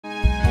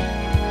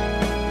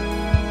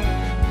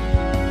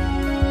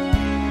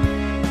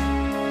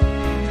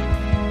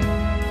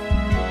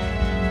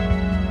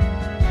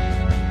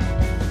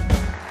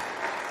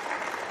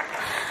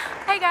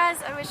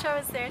wish I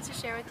was there to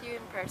share with you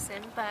in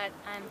person, but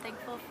I'm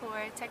thankful for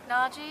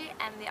technology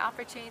and the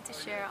opportunity to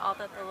share all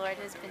that the Lord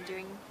has been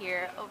doing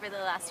here over the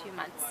last few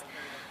months.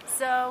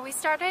 So we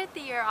started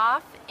the year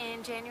off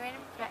in January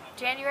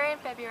and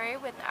February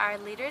with our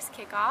leaders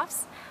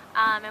kickoffs,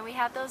 and we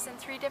had those in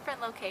 3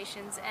 different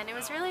locations, and it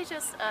was really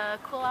just a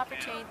cool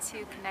opportunity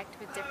to connect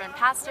with different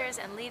pastors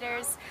and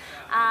leaders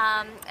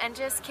and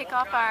just kick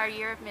off our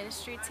year of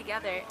ministry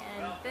together.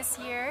 And this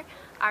year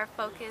our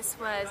focus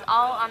was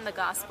all on the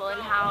gospel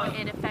and how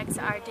it affects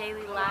our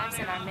daily lives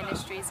and our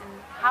ministries,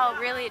 and how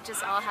really it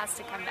just all has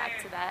to come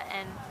back to that.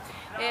 And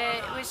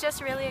it was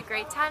just really a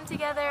great time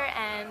together,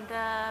 and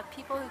the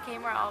people who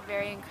came were all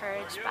very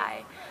encouraged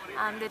by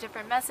the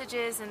different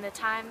messages and the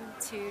time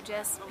to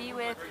just be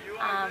with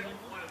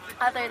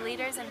other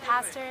leaders and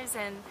pastors,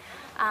 and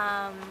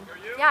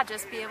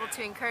just be able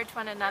to encourage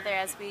one another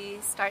as we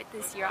start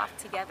this year off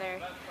together.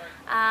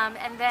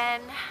 And then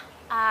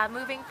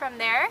moving from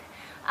there,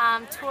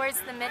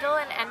 towards the middle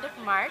and end of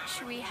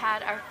March, we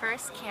had our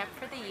first camp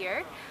for the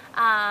year,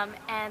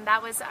 and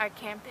that was our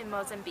camp in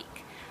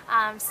Mozambique.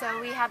 So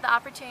we had the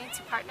opportunity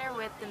to partner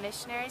with the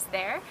missionaries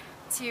there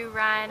to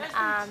run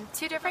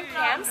 2 different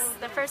camps.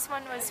 The first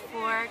one was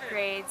for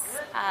grades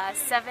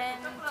 7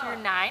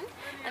 through 9,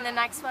 and the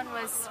next one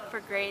was for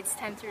grades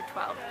 10 through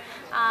 12.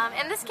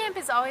 And this camp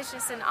is always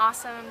just an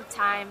awesome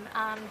time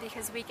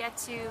because we get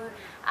to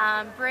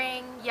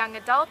bring young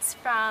adults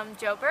from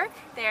Joburg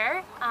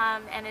there,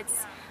 and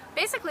it's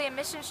basically a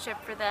mission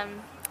trip for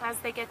them as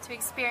they get to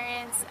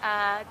experience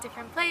a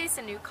different place,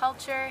 a new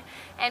culture,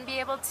 and be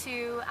able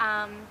to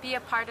be a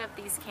part of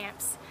these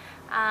camps.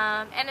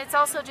 And it's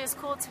also just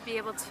cool to be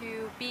able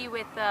to be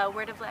with the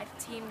Word of Life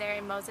team there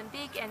in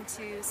Mozambique and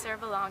to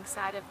serve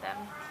alongside of them.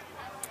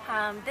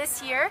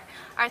 This year,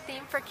 our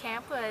theme for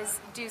camp was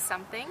Do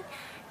Something,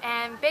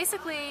 and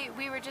basically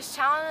we were just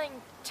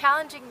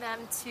challenging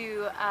them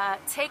to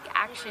take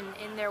action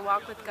in their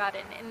walk with God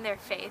and in their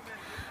faith.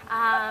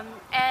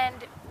 And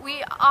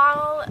we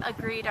all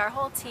agreed, our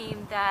whole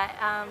team,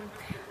 that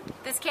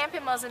this camp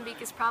in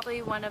Mozambique is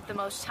probably one of the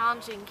most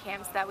challenging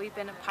camps that we've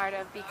been a part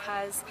of,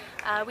 because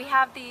we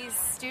have these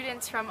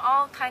students from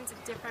all kinds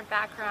of different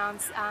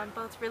backgrounds,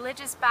 both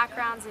religious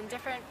backgrounds and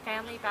different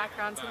family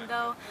backgrounds, and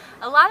though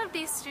a lot of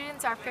these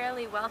students are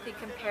fairly wealthy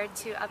compared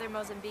to other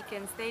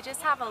Mozambicans, they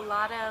just have a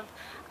lot of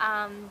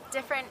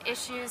different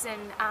issues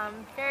and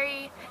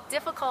very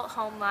difficult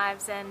home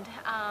lives, and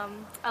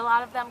a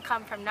lot of them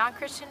come from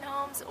non-Christian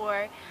homes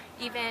or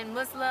even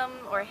Muslim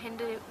or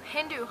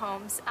Hindu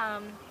homes.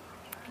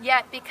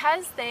 Yet,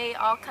 because they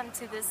all come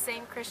to the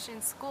same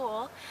Christian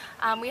school,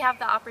 we have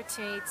the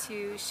opportunity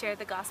to share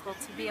the gospel,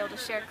 to be able to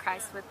share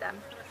Christ with them.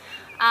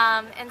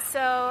 And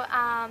so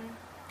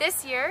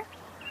this year,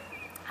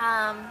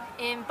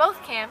 in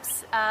both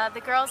camps,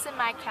 the girls in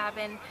my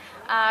cabin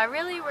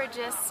really were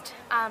just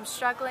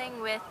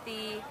struggling with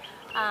the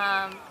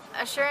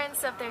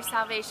assurance of their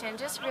salvation,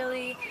 just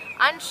really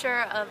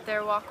unsure of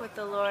their walk with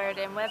the Lord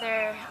and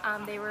whether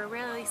they were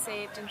really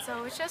saved. And so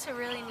it was just a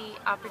really neat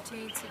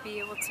opportunity to be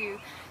able to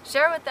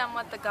share with them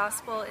what the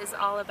gospel is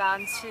all about,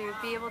 and to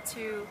be able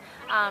to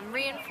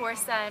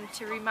reinforce that and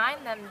to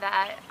remind them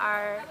that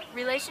our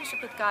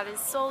relationship with God is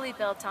solely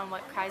built on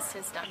what Christ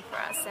has done for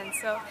us. And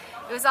so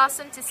it was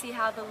awesome to see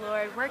how the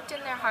Lord worked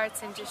in their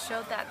hearts and just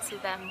showed that to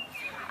them.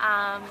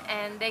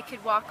 And they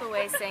could walk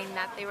away saying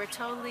that they were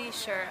totally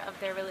sure of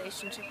their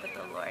relationship with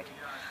the Lord.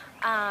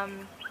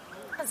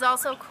 It was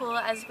also cool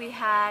as we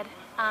had,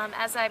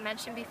 as I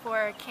mentioned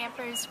before,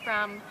 campers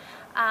from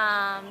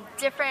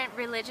different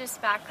religious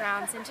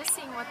backgrounds, and just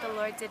seeing what the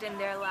Lord did in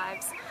their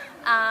lives.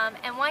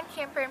 And one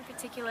camper in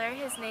particular,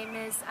 his name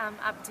is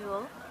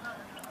Abdul,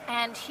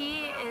 and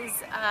he is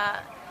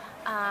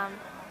a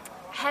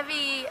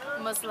heavy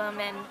Muslim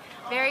and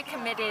very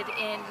committed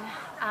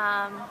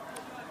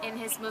in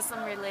his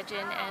Muslim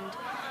religion, and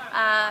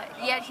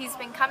yet he's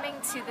been coming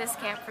to this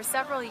camp for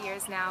several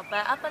years now,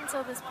 but up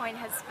until this point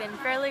has been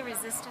fairly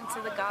resistant to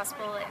the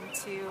gospel and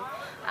to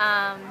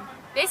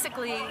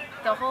basically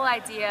the whole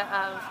idea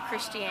of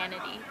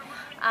Christianity.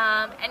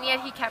 And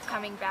yet he kept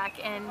coming back,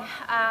 and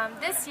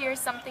this year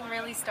something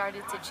really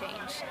started to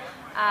change.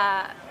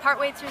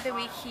 Partway through the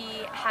week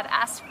he had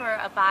asked for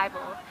a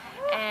Bible,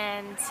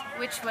 and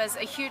which was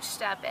a huge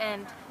step,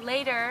 and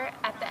later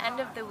at the end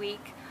of the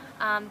week,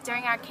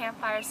 during our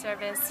campfire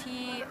service,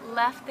 he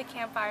left the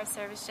campfire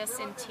service just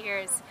in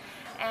tears.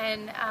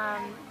 And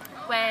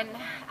when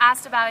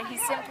asked about it, he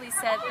simply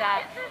said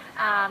that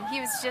he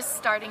was just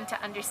starting to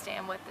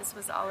understand what this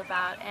was all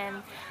about.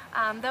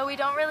 And though we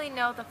don't really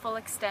know the full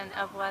extent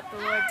of what the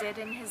Lord did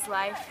in his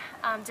life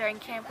during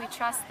camp, we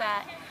trust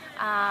that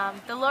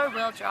the Lord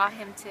will draw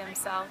him to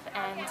himself.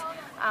 And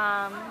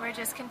we're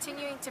just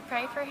continuing to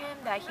pray for him,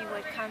 that he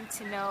would come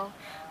to know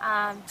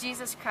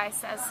Jesus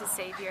Christ as his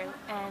Savior,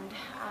 and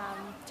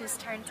just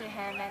turn to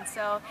him. And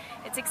so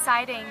it's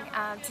exciting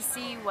to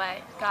see what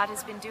God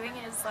has been doing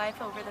in his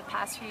life over the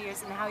past few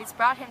years, and how he's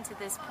brought him to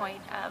this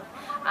point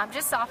of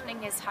just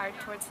softening his heart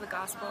towards the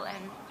gospel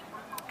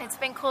it's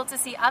been cool to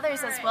see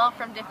others as well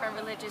from different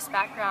religious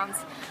backgrounds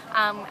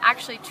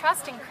actually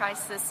trusting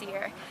Christ this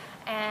year.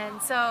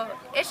 And so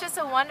it's just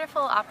a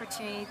wonderful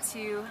opportunity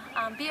to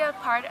be a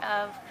part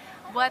of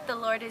what the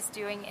Lord is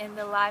doing in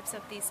the lives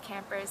of these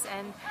campers.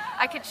 And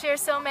I could share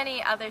so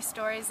many other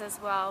stories as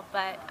well,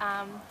 but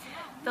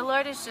the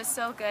Lord is just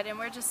so good, and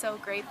we're just so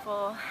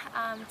grateful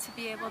to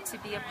be able to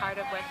be a part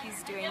of what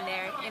He's doing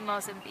there in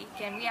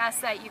Mozambique. And we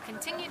ask that you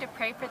continue to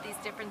pray for these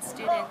different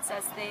students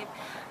as they've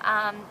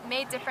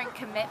made different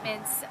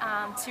commitments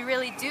to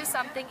really do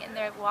something in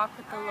their walk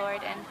with the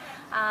Lord.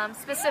 And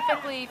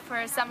specifically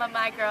for some of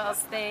my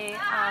girls,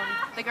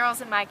 the girls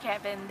in my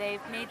cabin,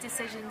 they've made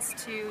decisions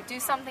to do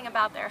something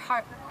about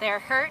their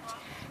hurt,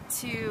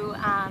 to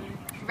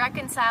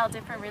reconcile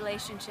different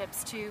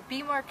relationships, to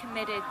be more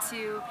committed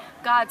to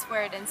God's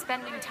Word and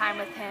spending time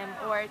with Him,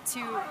 or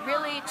to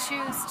really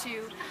choose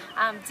to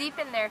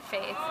deepen their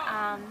faith.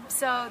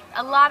 So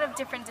a lot of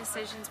different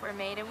decisions were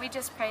made, and we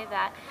just pray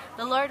that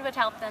the Lord would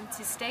help them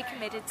to stay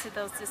committed to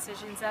those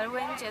decisions, that it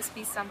wouldn't just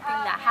be something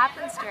that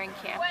happens during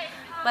camp,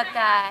 but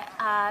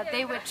that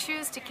they would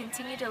choose to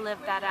continue to live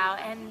that out.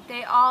 And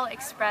they all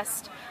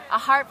expressed a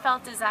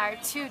heartfelt desire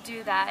to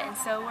do that, and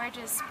so we're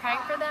just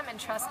praying for them and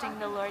trusting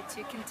the Lord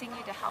to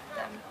continue to help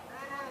them.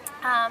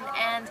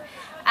 And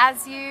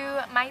as you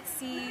might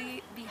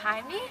see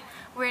behind me,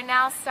 we're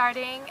now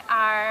starting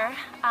our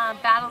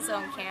Battle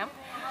Zone Camp,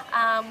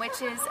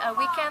 which is a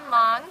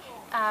weekend-long,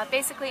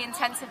 basically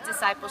intensive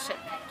discipleship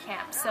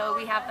camp. So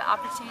we have the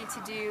opportunity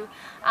to do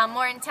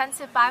more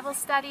intensive Bible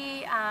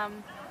study,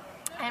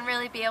 and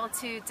really be able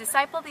to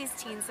disciple these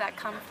teens that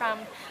come from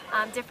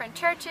different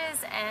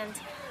churches.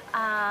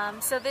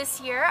 And so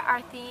this year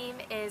our theme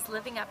is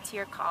living up to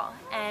your call,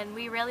 and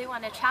we really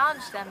want to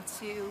challenge them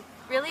to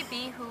really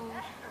be who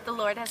the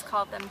Lord has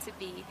called them to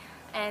be,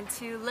 and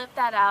to live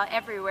that out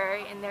everywhere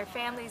in their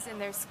families, in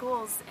their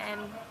schools,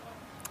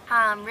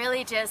 and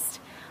really just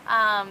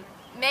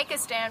make a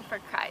stand for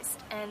Christ.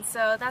 And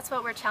so that's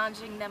what we're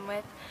challenging them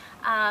with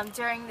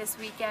during this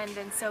weekend,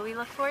 and so we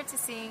look forward to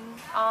seeing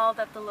all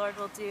that the Lord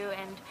will do.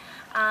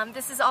 And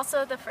this is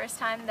also the first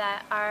time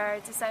that our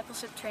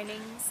Discipleship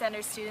Training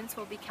Center students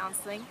will be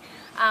counseling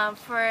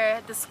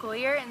for the school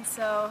year, and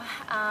so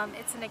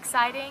it's an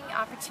exciting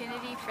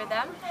opportunity for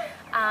them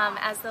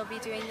as they'll be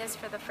doing this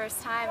for the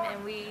first time,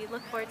 and we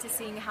look forward to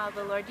seeing how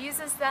the Lord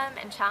uses them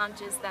and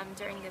challenges them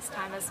during this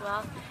time as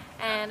well.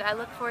 And I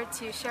look forward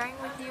to sharing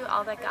with you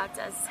all that God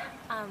does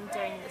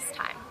during this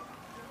time.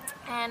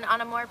 And on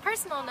a more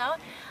personal note,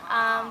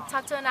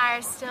 Tato and I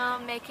are still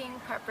making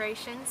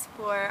preparations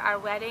for our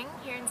wedding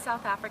here in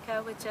South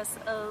Africa with just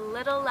a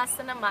little less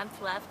than a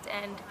month left.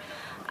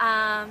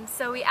 And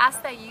so we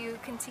ask that you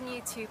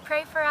continue to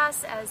pray for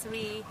us as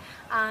we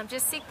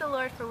just seek the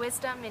Lord for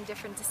wisdom in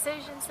different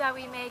decisions that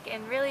we make,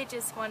 and really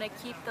just want to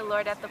keep the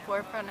Lord at the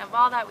forefront of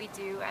all that we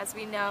do, as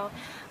we know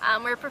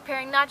we're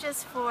preparing not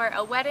just for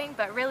a wedding,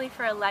 but really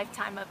for a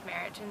lifetime of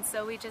marriage. And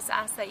so we just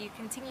ask that you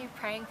continue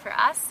praying for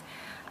us.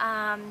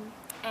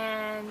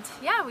 And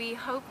yeah, we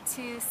hope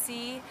to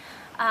see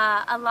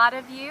a lot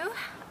of you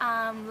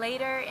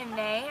later in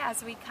May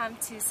as we come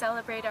to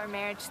celebrate our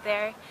marriage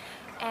there.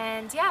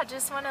 And yeah,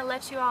 just want to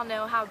let you all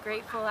know how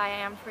grateful I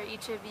am for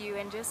each of you,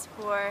 and just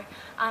for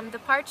the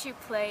part you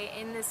play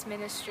in this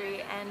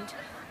ministry. And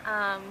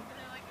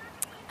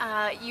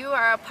you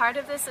are a part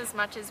of this as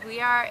much as we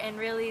are, and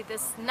really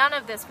none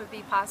of this would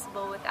be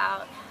possible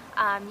without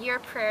your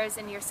prayers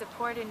and your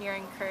support and your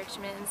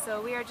encouragement. And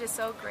so we are just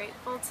so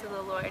grateful to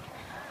the Lord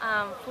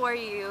for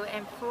you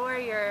and for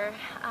your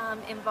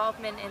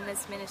involvement in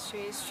this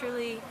ministry. It's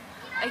truly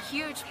a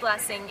huge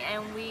blessing,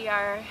 and we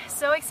are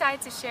so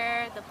excited to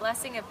share the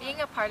blessing of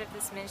being a part of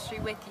this ministry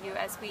with you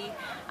as we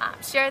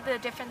share the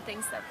different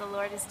things that the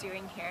Lord is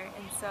doing here.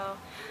 And so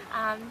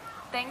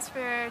thanks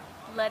for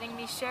letting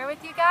me share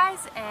with you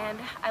guys, and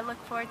I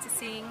look forward to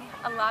seeing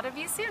a lot of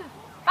you soon.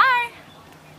 Bye!